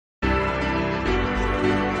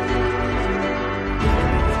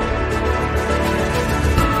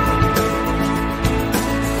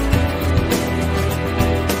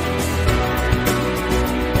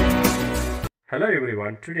Hello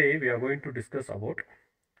everyone, today we are going to discuss about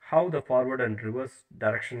how the forward and reverse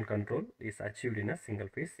direction control is achieved in a single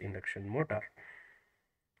phase induction motor.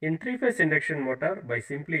 In three-phase induction motor, by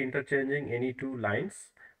simply interchanging any two lines,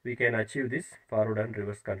 we can achieve this forward and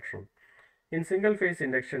reverse control. In single phase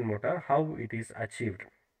induction motor, how it is achieved?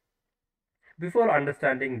 Before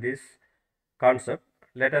understanding this concept,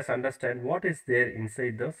 let us understand what is there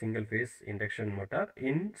inside the single phase induction motor.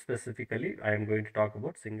 Specifically, I am going to talk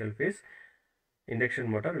about single phase induction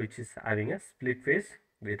motor which is having a split phase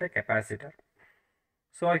with a capacitor.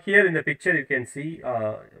 So here in the picture you can see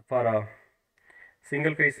for a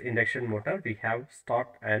single phase induction motor we have start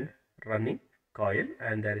and running coil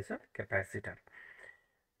and there is a capacitor.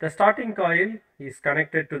 The starting coil is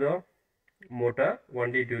connected to the motor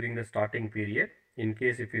only during the starting period. In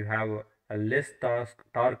case if you have a less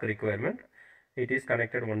torque requirement, it is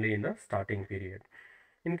connected only in the starting period.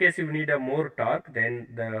 In case you need a more torque, then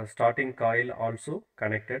the starting coil also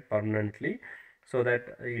connected permanently so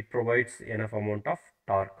that it provides enough amount of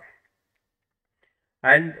torque.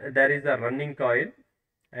 And there is a running coil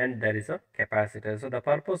and there is a capacitor. So the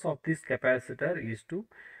purpose of this capacitor is to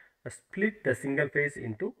split the single phase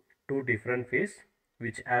into two different phase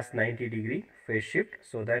which has 90-degree phase shift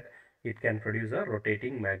so that it can produce a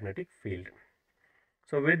rotating magnetic field.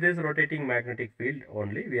 So with this rotating magnetic field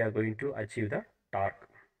only we are going to achieve the torque.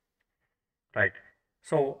 Right.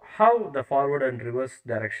 So how the forward and reverse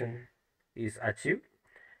direction is achieved?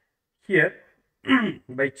 Here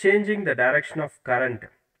by changing the direction of current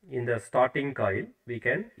in the starting coil, we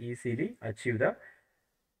can easily achieve the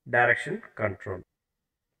direction control.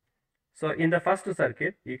 So in the first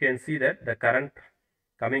circuit, you can see that the current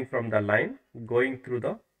coming from the line going through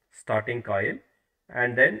the starting coil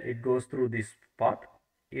and then it goes through this path,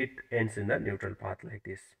 it ends in the neutral path like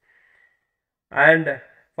this. And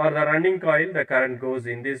for the running coil, the current goes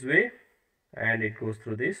in this way and it goes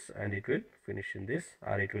through this and it will finish in this,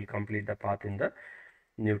 or it will complete the path in the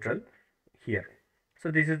neutral here. So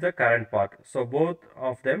this is the current path. So both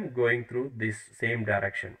of them going through this same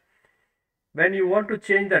direction. When you want to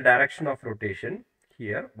change the direction of rotation,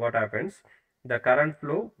 here what happens? The current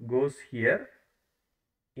flow goes here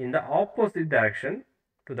in the opposite direction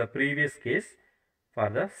to the previous case for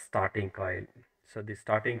the starting coil. So the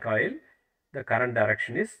starting coil, the current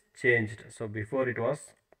direction is changed. So before it was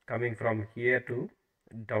coming from here to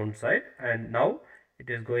downside and now it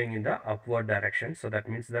is going in the upward direction. So that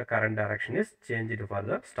means the current direction is changed for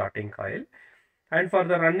the starting coil, and for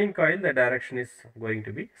the running coil the direction is going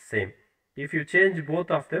to be same. If you change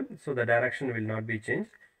both of them, so the direction will not be changed.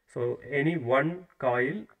 So any one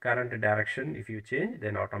coil current direction if you change,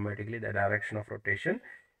 then automatically the direction of rotation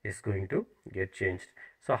is going to get changed.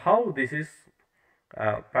 So how this is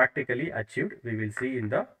practically achieved, we will see in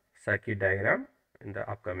the circuit diagram in the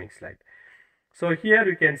upcoming slide. So here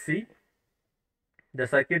you can see the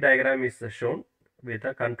circuit diagram is shown with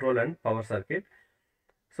a control and power circuit.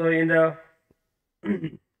 So in the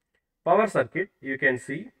power circuit you can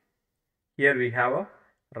see here we have a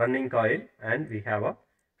running coil and we have a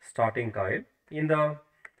starting coil. In the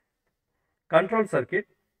control circuit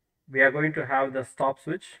we are going to have the stop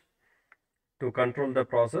switch to control the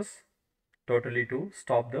process totally, to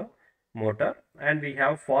stop the motor, and we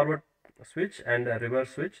have forward switch and a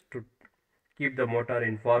reverse switch to keep the motor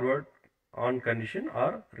in forward on condition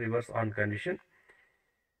or reverse on condition,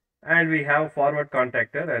 and we have forward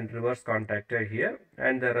contactor and reverse contactor here,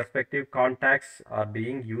 and the respective contacts are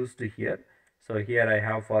being used here. So here I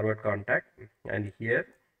have forward contact and here,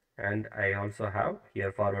 and I also have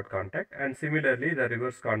here forward contact, and similarly the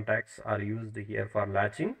reverse contacts are used here for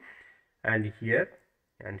latching and here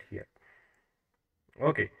and here.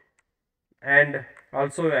 Okay, and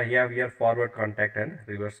also I have here forward contact and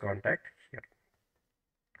reverse contact here.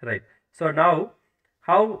 Right. So now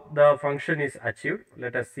how the function is achieved,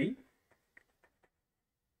 let us see.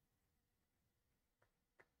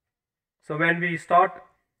 So when we start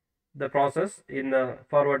the process in the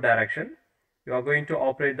forward direction, you are going to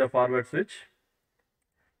operate the forward switch.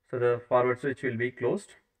 So the forward switch will be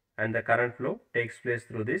closed and the current flow takes place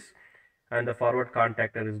through this, and the forward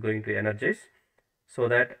contactor is going to energize so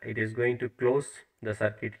that it is going to close the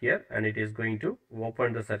circuit here and it is going to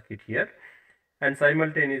open the circuit here, and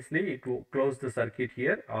simultaneously it will close the circuit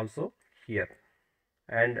here also, here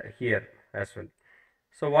and here as well.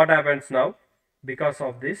 So what happens now? Because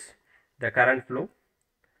of this, the current flow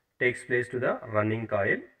takes place to the running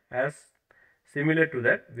coil, as similar to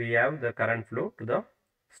that we have the current flow to the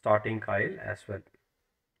starting coil as well,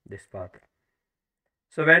 this path.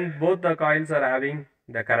 So when both the coils are having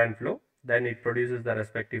the current flow, then it produces the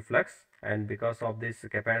respective flux, and because of this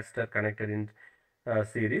capacitor connected in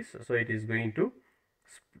series. So it is going to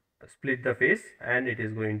split the phase and it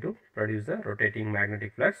is going to produce the rotating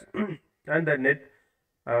magnetic flux and the net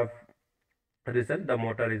uh, result, the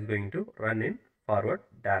motor is going to run in forward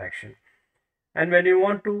direction. And when you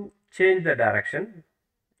want to change the direction,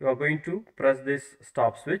 you are going to press this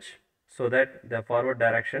stop switch so that the forward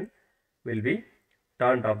direction will be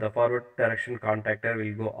turned off. The forward direction contactor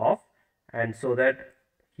will go off, and so that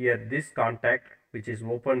here this contact which is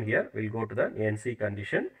open here will go to the NC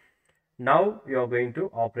condition. Now you are going to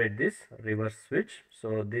operate this reverse switch.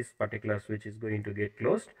 So this particular switch is going to get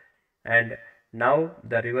closed, and now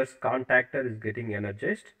the reverse contactor is getting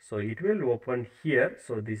energized. So it will open here.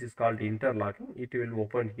 So this is called interlocking. It will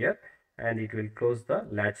open here and it will close the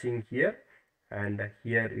latching here, and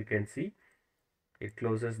here you can see it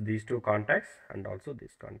closes these two contacts and also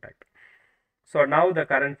this contact. So now the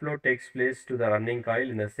current flow takes place to the running coil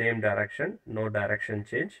in the same direction, no direction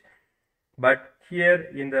change. But here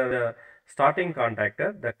in the starting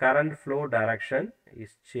contactor, the current flow direction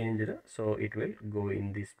is changed, so it will go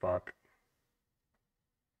in this path.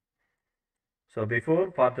 So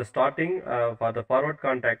before, for the starting, for the forward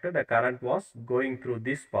contactor, the current was going through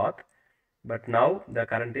this path, but now the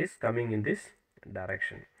current is coming in this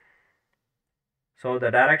direction. So the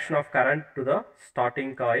direction of current to the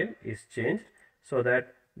starting coil is changed, so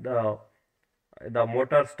that the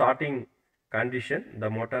motor starting condition, the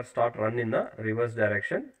motor start run in the reverse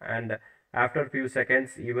direction, and after few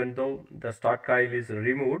seconds, even though the start coil is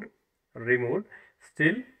removed,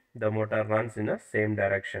 still the motor runs in the same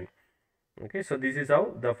direction. Okay, so this is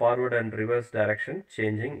how the forward and reverse direction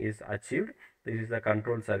changing is achieved. This is the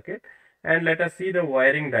control circuit, and let us see the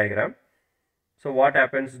wiring diagram. So what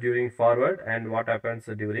happens during forward and what happens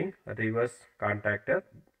during reverse contactor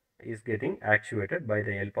is getting actuated by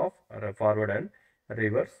the help of forward and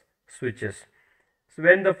reverse switches. So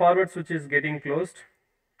when the forward switch is getting closed,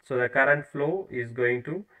 so the current flow is going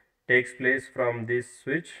to takes place from this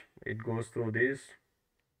switch. It goes through this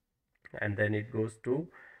and then it goes to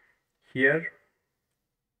here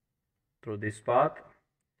through this path,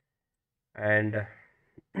 and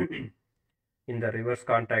in the reverse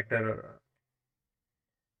contactor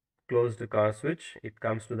closed switch, it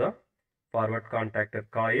comes to the forward contactor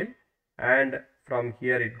coil, and from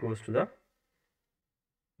here it goes to the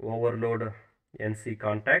overload NC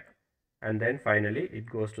contact, and then finally it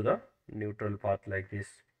goes to the neutral path like this,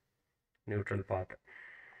 neutral path.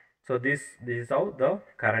 So this is how the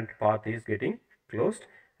current path is getting closed,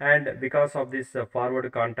 and because of this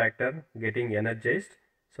forward contactor getting energized,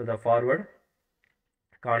 so the forward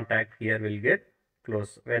contact here will get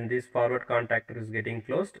closed. When this forward contactor is getting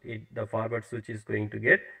closed, the forward switch is going to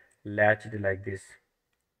get latched like this.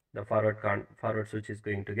 The forward switch is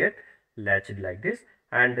going to get latched like this,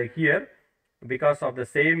 and here because of the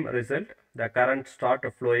same result, the current start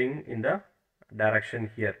flowing in the direction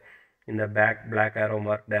here in the black arrow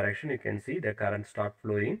mark direction. You can see the current start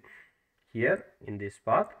flowing here in this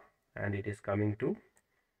path, and it is coming to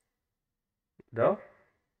the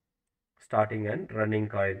starting and running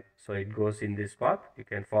coil. So it goes in this path. You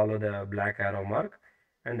can follow the black arrow mark,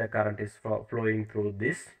 and the current is flowing through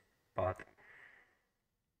this path.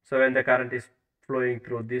 So when the current is flowing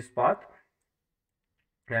through this path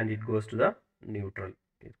and it goes to the neutral,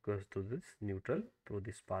 it goes to this neutral through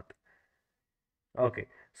this path. Okay,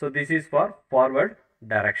 so this is for forward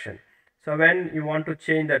direction. So when you want to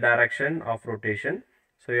change the direction of rotation,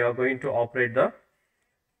 so you are going to operate the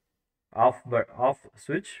off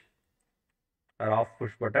switch or off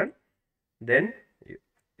push button. Then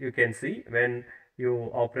you can see when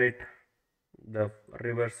you operate the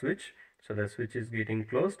reverse switch, so the switch is getting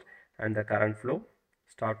closed and the current flow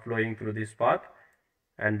start flowing through this path,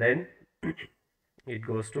 and then it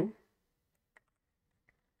goes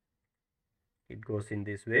in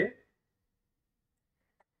this way,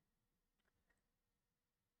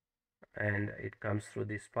 and it comes through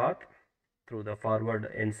this path through the forward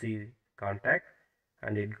NC contact,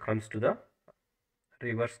 and it comes to the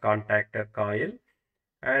reverse contactor coil,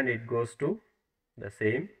 and it goes to the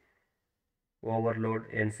same overload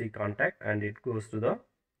NC contact, and it goes to the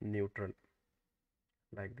neutral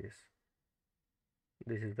like this.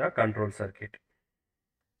 This is the control circuit,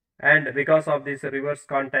 and because of this reverse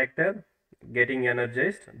contactor getting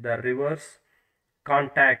energized, the reverse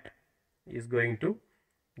contact is going to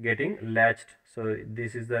getting latched. So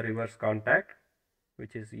this is the reverse contact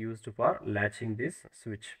which is used for latching this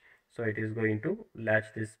switch. So it is going to latch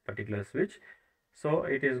this particular switch. So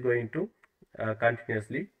it is going to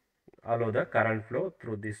continuously allow the current flow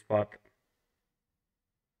through this path.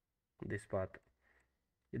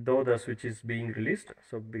 Though the switch is being released,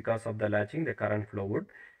 so because of the latching, the current flow would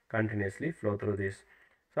continuously flow through this.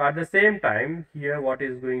 So at the same time, here what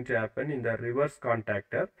is going to happen in the reverse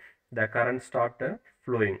contactor, the current start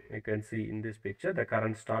flowing. You can see in this picture the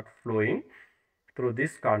current start flowing through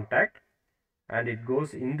this contact, and it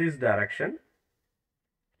goes in this direction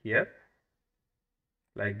here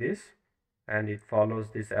like this, and it follows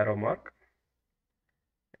this arrow mark.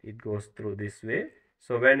 It goes through this way.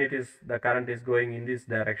 So when it is, the current is going in this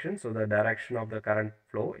direction, so the direction of the current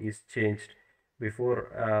flow is changed.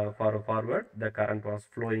 Before for forward, the current was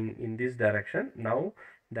flowing in this direction. Now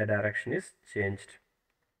the direction is changed.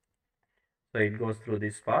 So it goes through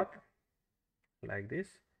this path like this,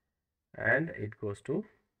 and it goes to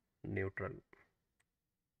neutral.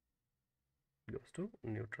 Goes to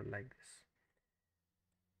neutral like this.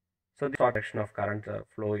 So the direction of current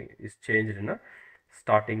flow is changed in a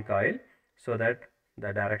starting coil, so that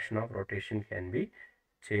the direction of rotation can be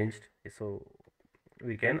changed. So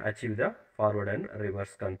we can achieve the forward and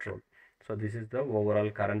reverse control. So this is the overall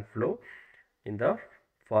current flow in the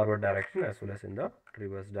forward direction as well as in the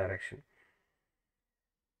reverse direction.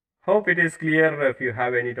 Hope it is clear. If you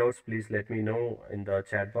have any doubts, please let me know in the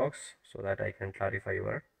chat box so that I can clarify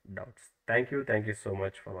your doubts. Thank you so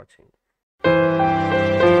much for watching.